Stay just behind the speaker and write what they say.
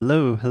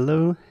Hello,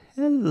 hello,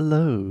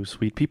 hello,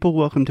 sweet people.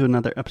 Welcome to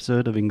another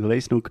episode of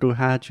Inglês no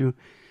Rádio.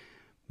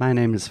 My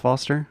name is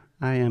Foster.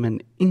 I am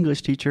an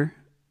English teacher,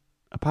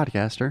 a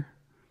podcaster,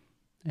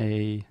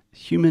 a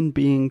human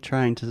being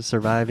trying to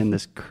survive in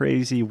this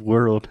crazy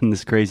world, in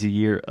this crazy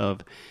year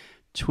of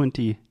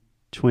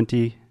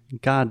 2020.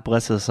 God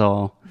bless us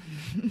all.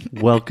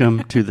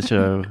 Welcome to the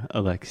show,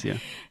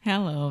 Alexia.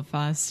 Hello,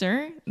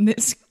 Foster.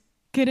 This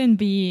couldn't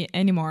be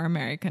any more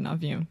American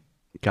of you.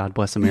 God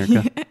bless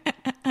America.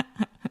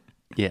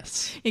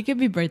 Yes. It could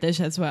be British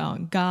as well.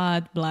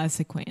 God bless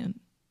the Queen.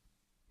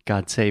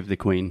 God save the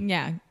Queen.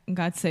 Yeah,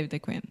 God save the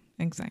Queen.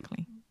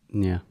 Exactly.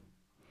 Yeah.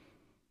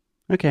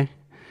 Okay.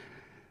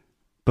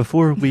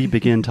 Before we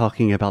begin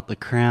talking about The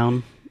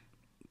Crown,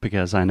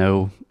 because I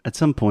know at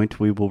some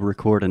point we will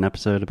record an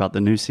episode about the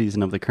new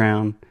season of The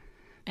Crown.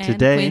 And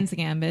Today, Queen's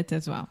Gambit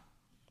as well.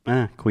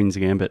 Queen's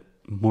Gambit.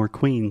 More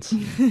queens.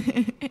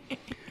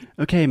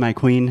 Okay, my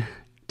queen.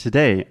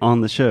 Today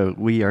on the show,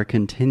 we are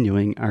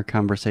continuing our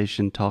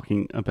conversation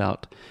talking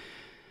about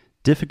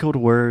difficult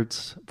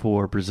words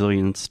for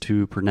Brazilians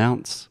to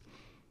pronounce,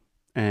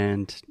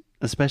 and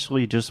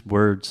especially just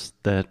words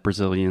that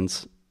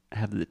Brazilians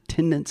have the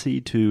tendency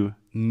to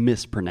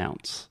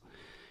mispronounce.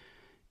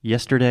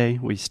 Yesterday,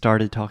 we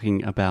started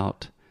talking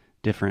about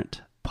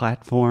different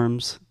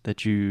platforms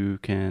that you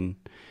can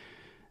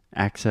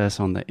access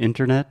on the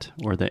internet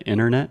or the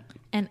internet.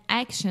 And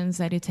actions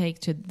that you take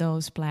to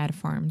those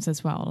platforms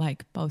as well,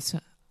 like post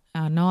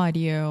an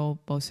audio,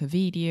 post a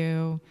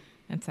video,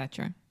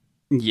 etc.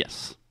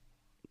 Yes.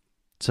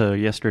 So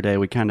yesterday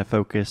we kind of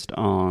focused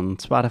on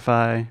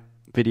Spotify,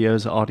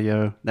 videos,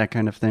 audio, that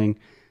kind of thing.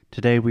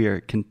 Today we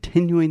are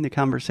continuing the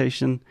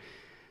conversation.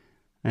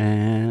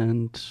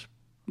 And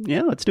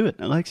yeah, let's do it.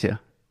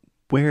 Alexia,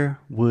 where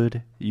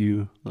would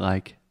you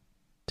like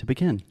to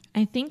begin?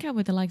 I think I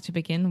would like to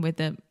begin with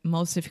the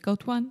most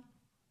difficult one,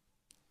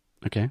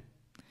 Okay.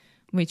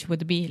 which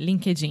would be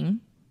LinkedIn.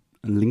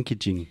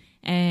 LinkedIn.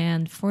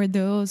 And for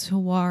those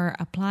who are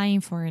applying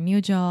for a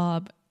new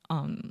job,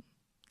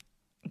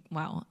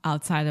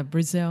 outside of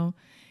Brazil,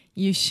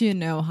 you should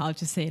know how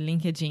to say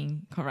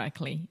LinkedIn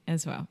correctly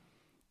as well.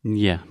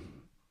 Yeah.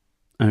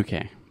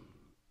 Okay.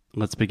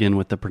 Let's begin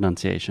with the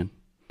pronunciation.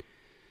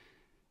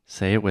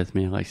 Say it with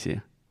me,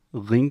 Alexia.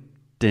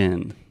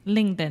 LinkedIn.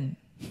 LinkedIn.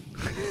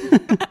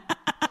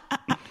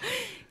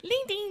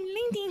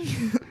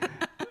 LinkedIn.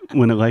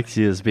 When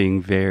Alexia is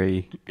being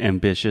very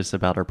ambitious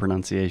about her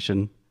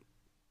pronunciation,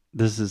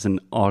 this is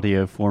an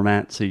audio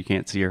format, so you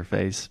can't see her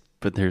face,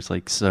 but there's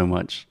like so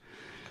much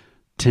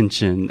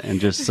tension and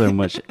just so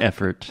much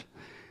effort.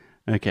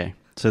 Okay,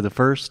 so the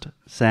first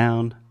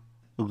sound,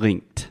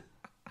 linked.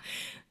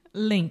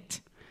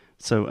 Linked.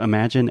 So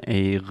imagine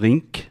a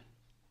link,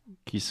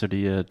 que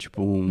seria tipo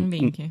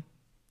Link.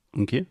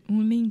 Um quê?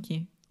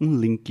 Link.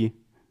 Link.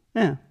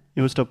 É,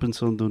 eu estou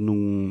pensando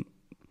num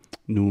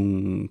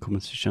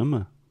como se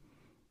chama?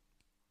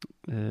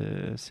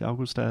 Se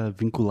algo está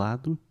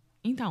vinculado.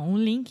 Então,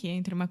 link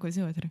entre uma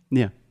coisa e outra.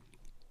 Yeah.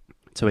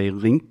 So a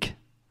link.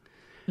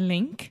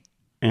 Link.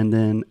 And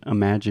then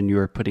imagine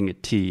you're putting a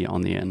T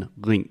on the end.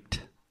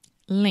 Linked.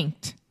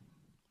 Linked.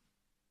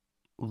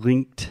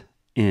 Linked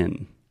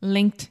in.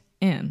 Linked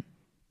in.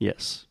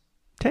 Yes.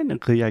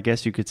 Technically, I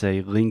guess you could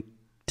say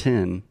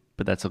LinkedIn,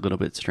 but that's a little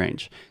bit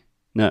strange.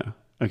 No.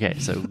 Okay,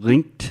 so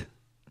linked.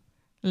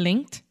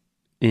 Linked.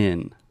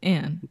 In.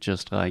 In.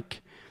 Just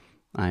like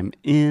I'm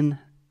in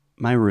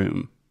my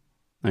room.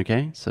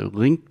 Okay, so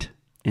linked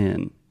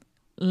in.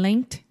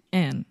 Linked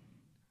in.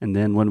 And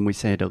then when we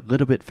say it a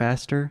little bit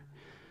faster,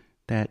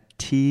 that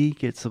T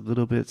gets a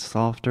little bit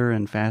softer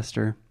and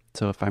faster.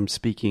 So if I'm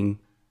speaking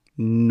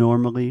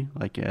normally,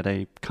 like at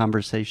a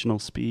conversational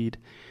speed,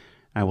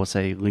 I will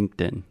say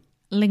LinkedIn.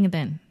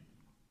 LinkedIn.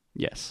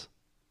 Yes.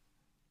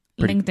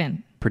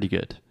 LinkedIn. Pretty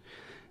good.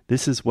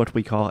 This is what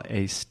we call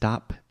a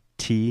stop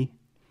T.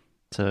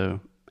 So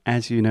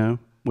as you know,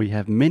 we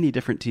have many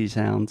different T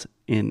sounds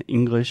in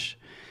English.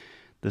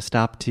 The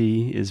stop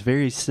T is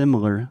very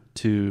similar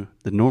to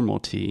the normal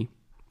T.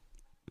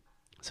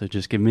 So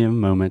just give me a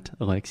moment,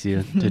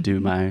 Alexia, to do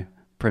my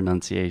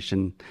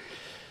pronunciation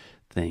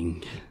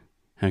thing.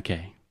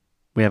 Okay.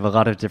 We have a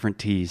lot of different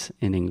T's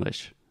in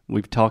English.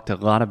 We've talked a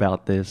lot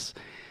about this.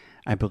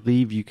 I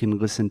believe you can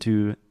listen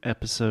to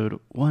episode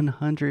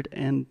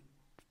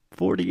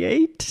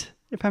 148,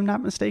 if I'm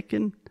not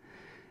mistaken.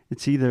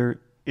 It's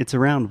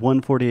around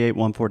 148,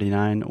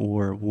 149,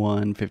 or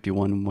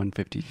 151,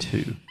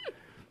 152.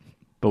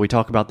 But we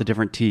talk about the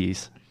different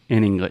T's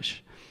in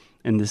English.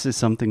 And this is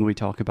something we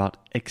talk about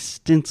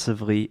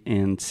extensively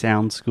in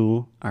Sound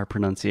School, our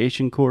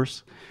pronunciation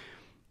course.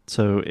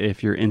 So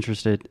if you're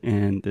interested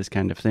in this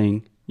kind of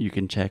thing, you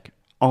can check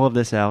all of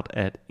this out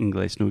at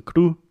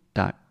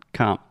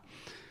inglesnuecru.com.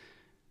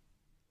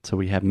 So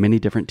we have many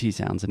different T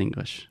sounds in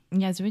English.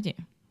 Yes, we do.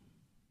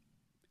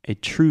 A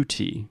true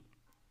T.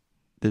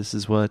 This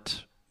is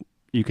what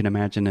you can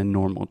imagine a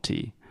normal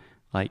T,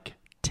 like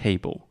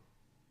table,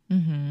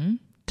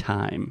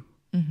 time,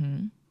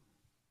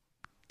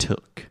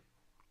 took.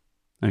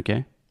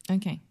 Okay?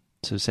 Okay.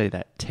 So say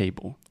that,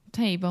 table.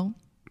 Table.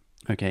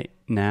 Okay,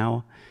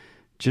 now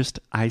just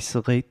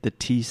isolate the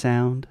T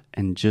sound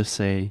and just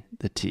say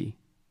the T.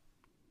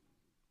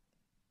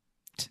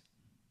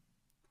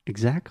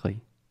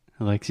 Exactly.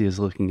 Alexia is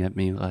looking at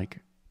me like,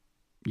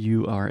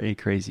 you are a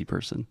crazy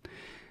person.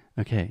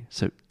 Okay,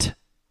 so T.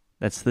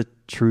 That's the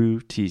true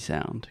T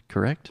sound,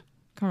 correct?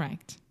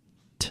 Correct.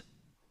 T.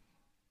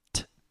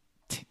 T.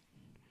 T.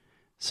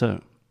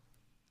 So,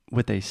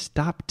 with a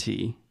stop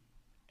T,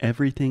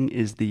 everything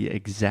is the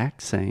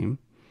exact same.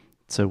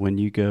 So when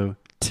you go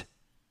T,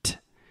 T,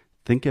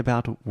 think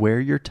about where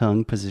your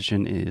tongue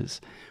position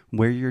is,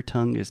 where your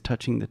tongue is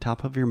touching the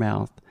top of your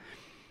mouth.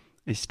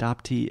 A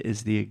stop T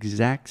is the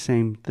exact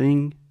same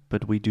thing,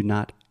 but we do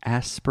not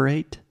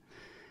aspirate.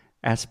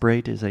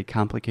 Aspirate is a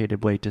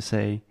complicated way to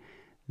say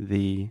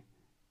the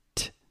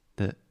T,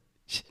 the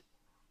Ch,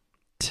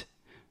 T.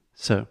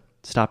 So,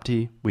 stop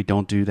T, we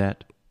don't do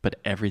that, but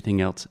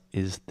everything else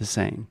is the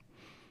same.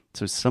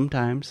 So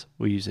sometimes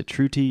we use a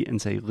true T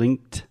and say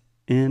linked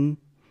in.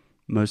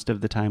 Most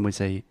of the time we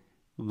say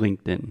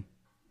LinkedIn.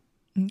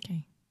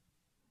 Okay.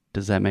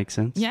 Does that make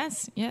sense?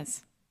 Yes,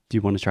 yes. Do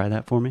you want to try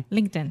that for me?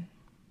 LinkedIn.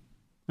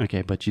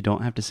 Okay, but you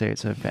don't have to say it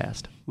so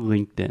fast.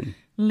 LinkedIn.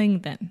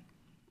 LinkedIn.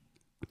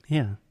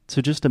 Yeah.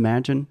 So just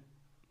imagine,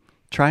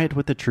 try it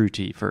with a true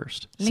T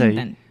first. LinkedIn.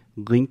 Say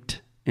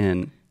linked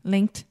in.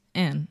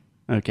 LinkedIn.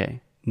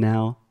 Okay.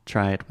 Now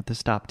try it with a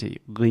stop T.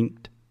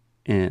 Linked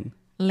in.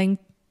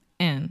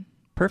 LinkedIn.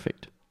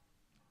 Perfect.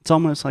 It's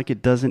almost like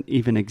it doesn't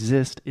even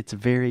exist. It's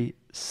very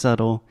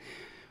subtle,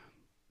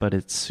 but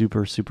it's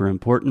super, super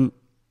important.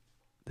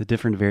 The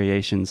different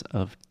variations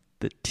of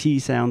the T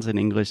sounds in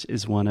English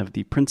is one of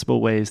the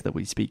principal ways that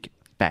we speak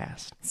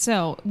fast.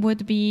 So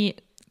would be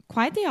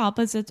quite the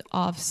opposite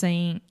of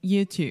saying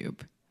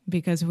YouTube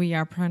because we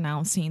are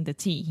pronouncing the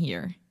T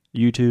here.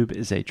 YouTube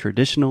is a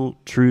traditional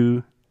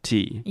true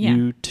T. Yeah.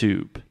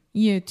 YouTube.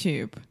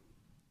 YouTube.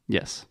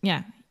 Yes.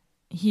 Yeah.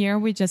 Here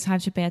we just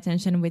have to pay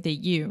attention with the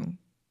U.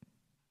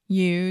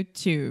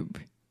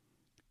 YouTube.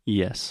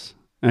 Yes.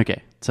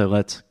 Okay, so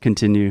let's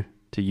continue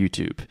to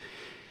YouTube.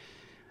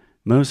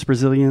 Most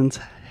Brazilians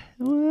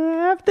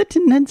have the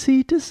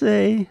tendency to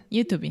say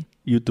YouTube.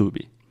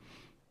 YouTube.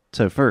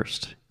 So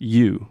first,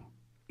 you,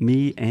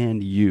 me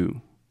and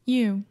you.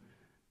 You.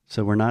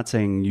 So we're not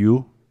saying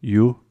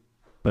you,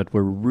 but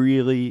we're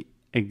really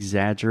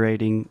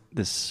exaggerating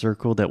the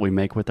circle that we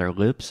make with our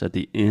lips at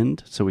the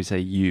end. So we say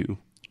you.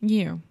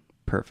 You.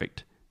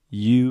 Perfect.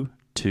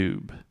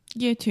 YouTube.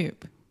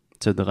 YouTube.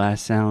 So the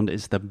last sound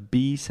is the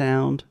B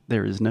sound.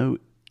 There is no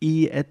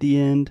E at the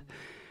end.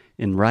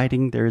 In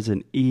writing, there is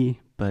an E,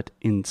 but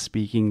in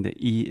speaking, the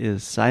E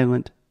is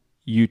silent.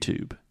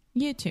 YouTube.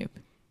 YouTube.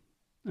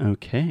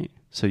 Okay.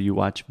 So you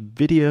watch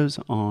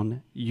videos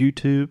on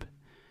YouTube.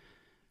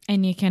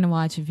 And you can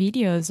watch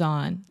videos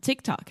on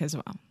TikTok as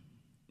well.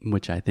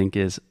 Which I think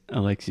is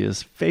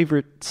Alexia's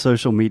favorite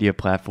social media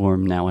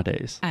platform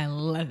nowadays. I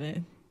love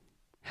it.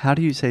 How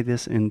do you say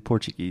this in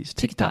Portuguese?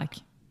 TikTok.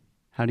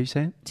 How do you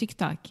say it?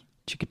 TikTok.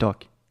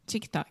 TikTok.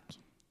 TikTok.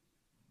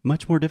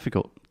 Much more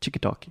difficult.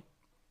 TikTok.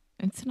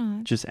 It's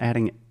not. Just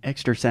adding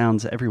extra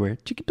sounds everywhere.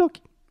 TikTok.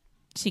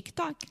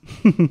 TikTok.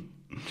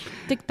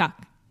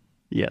 TikTok.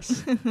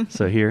 Yes.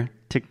 So here,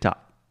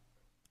 TikTok.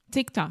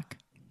 TikTok.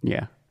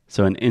 Yeah.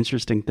 So an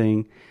interesting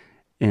thing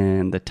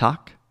in the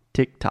talk,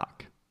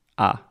 TikTok.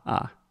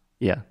 Ah.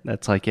 Yeah,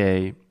 that's like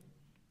an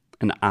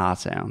ah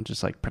sound,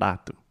 just like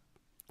prato.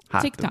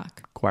 Rato,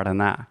 TikTok.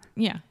 Guaraná.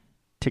 Yeah.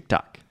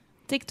 TikTok.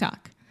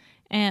 TikTok.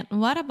 And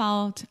what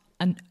about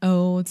an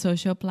old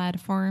social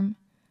platform?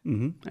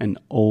 An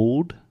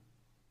old.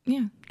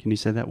 Yeah. Can you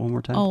say that one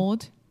more time?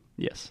 Old.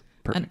 Yes.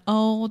 Perfect. An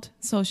old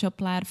social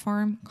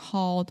platform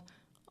called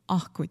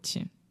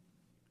Orkut.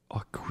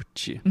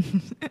 Orkut.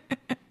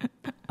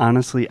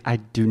 Honestly, I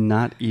do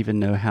not even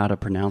know how to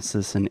pronounce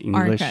this in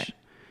English. Orkut.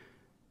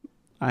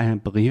 I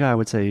believe I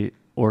would say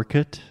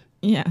Orkut.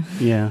 Yeah.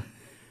 Yeah.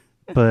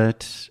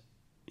 But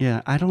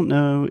yeah, I don't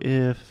know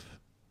if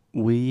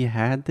we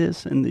had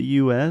this in the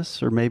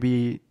US or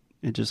maybe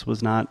it just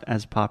was not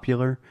as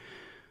popular.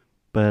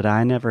 But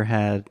I never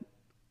had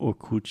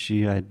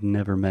Orkut. I'd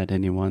never met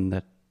anyone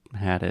that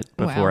had it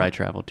before I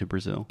traveled to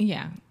Brazil.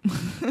 Yeah.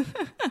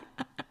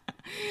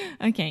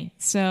 Okay,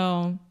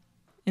 so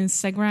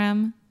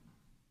Instagram.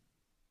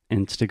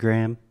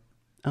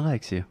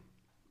 Alexia,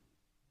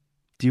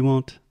 do you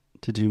want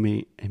to do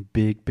me a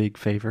big, big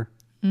favor?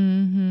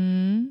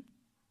 Mm-hmm.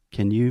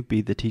 Can you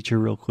be the teacher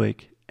real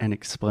quick and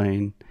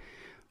explain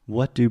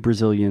what do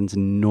Brazilians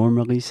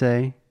normally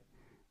say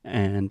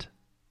and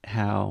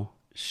how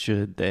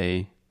should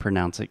they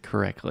pronounce it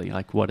correctly?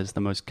 Like what is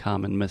the most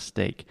common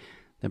mistake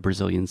that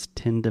Brazilians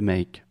tend to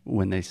make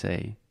when they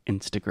say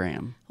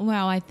Instagram?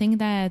 Well, I think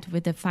that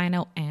with the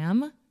final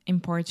M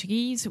in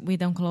Portuguese, we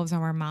don't close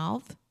our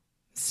mouth.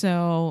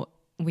 So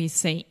we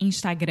say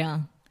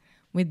Instagram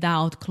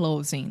without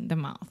closing the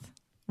mouth,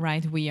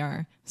 right? We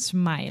are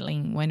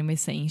smiling when we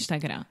say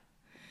Instagram.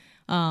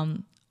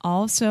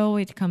 Also,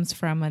 it comes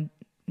from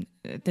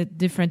the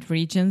different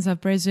regions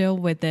of Brazil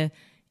with the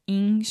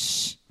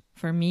inch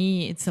For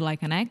me, it's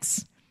like an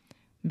X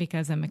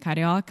because I'm a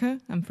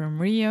carioca. I'm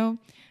from Rio.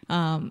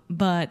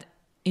 But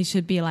it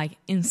should be like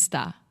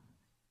Insta.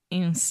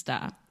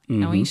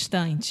 No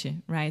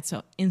instante, right?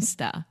 So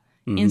Insta,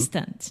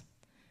 instant,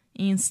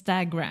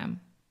 Instagram.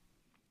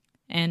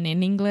 And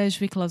in English,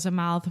 we close the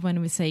mouth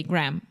when we say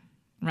gram,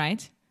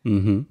 right?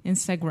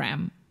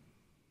 Instagram.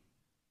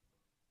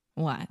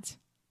 What?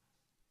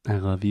 I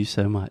love you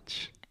so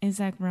much. Is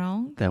that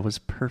wrong? That was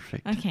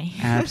perfect. Okay.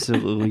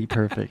 Absolutely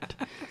perfect.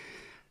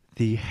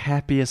 The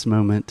happiest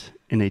moment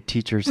in a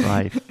teacher's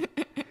life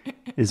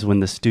is when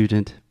the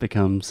student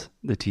becomes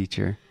the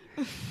teacher.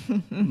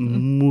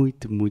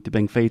 Muito, muito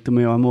bem feito,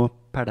 meu amor.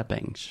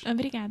 Parabéns.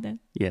 Obrigada.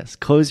 Yes.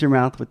 Close your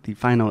mouth with the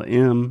final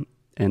M,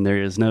 and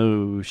there is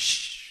no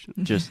shh,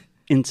 just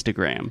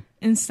Instagram.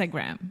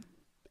 Instagram.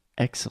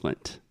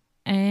 Excellent.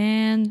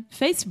 And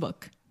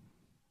Facebook.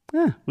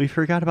 We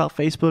forgot about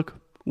Facebook,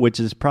 which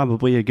is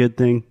probably a good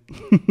thing.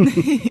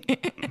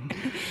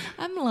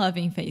 I'm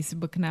loving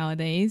Facebook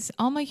nowadays.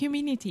 All my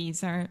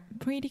communities are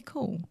pretty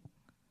cool.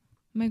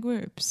 My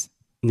groups.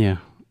 Yeah.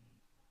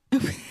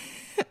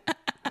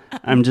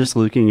 I'm just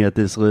looking at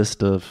this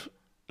list of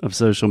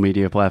social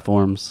media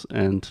platforms,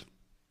 and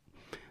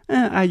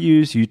I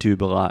use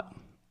YouTube a lot.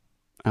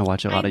 I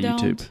watch a lot of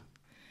YouTube.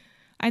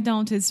 I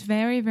don't. It's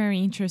very, very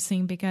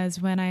interesting because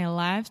when I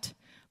left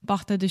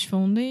Porta dos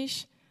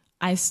Fundos,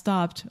 I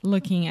stopped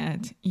looking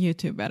at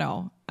YouTube at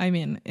all. I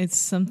mean, it's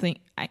something,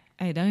 I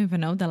don't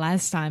even know the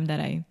last time that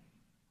I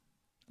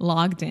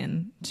logged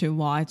in to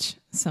watch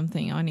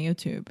something on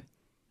YouTube.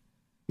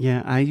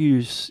 Yeah, I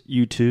use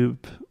YouTube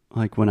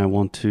like when I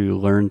want to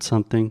learn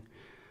something.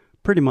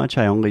 Pretty much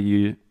I only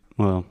use,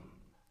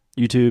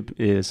 YouTube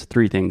is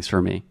 3 things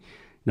for me.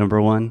 Number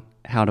 1,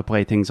 how to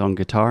play things on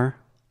guitar.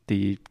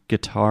 The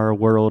guitar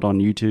world on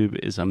YouTube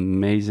is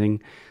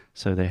amazing.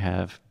 So they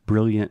have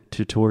brilliant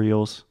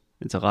tutorials.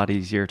 It's a lot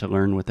easier to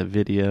learn with a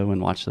video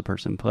and watch the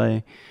person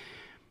play.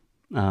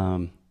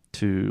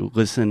 To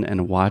listen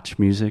and watch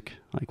music,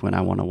 like when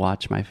I want to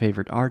watch my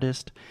favorite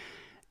artist.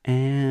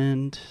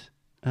 And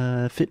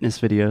fitness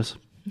videos,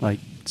 like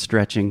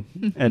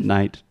stretching at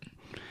night.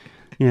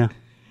 Yeah,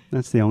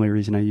 that's the only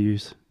reason I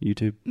use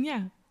YouTube.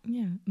 Yeah.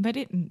 But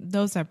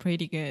those are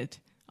pretty good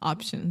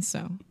options,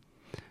 so.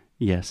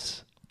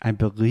 Yes, I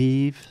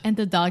believe. And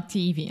the dog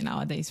TV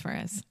nowadays for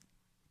us.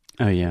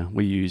 Oh yeah,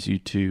 we use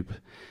YouTube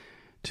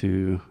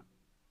to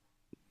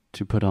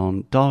put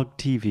on dog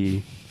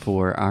TV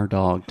for our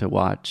dog to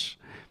watch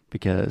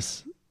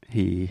because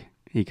he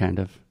kind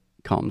of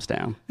calms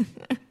down.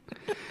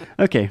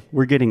 Okay,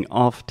 we're getting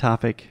off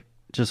topic.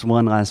 Just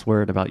one last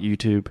word about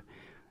YouTube.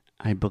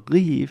 I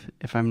believe,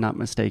 if I'm not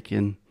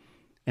mistaken,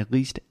 at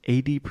least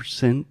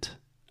 80%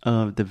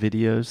 of the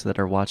videos that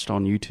are watched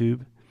on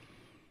YouTube,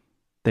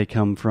 they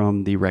come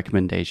from the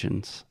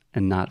recommendations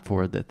and not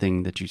for the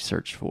thing that you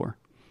search for.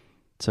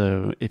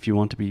 So if you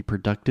want to be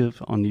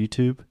productive on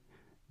YouTube,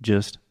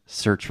 just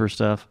search for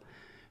stuff,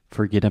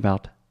 forget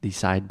about the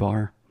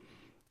sidebar,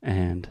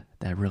 and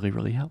that really,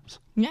 really helps.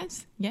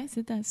 Yes,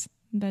 it does.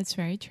 That's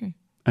very true.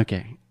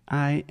 Okay,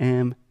 I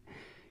am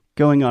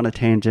going on a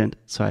tangent,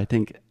 so I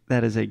think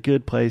that is a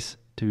good place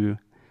to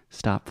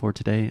stop for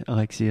today.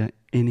 Alexia,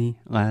 any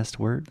last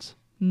words?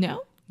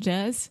 No,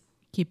 just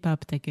keep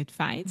up the good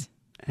fight.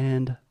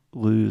 And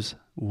lose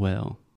well.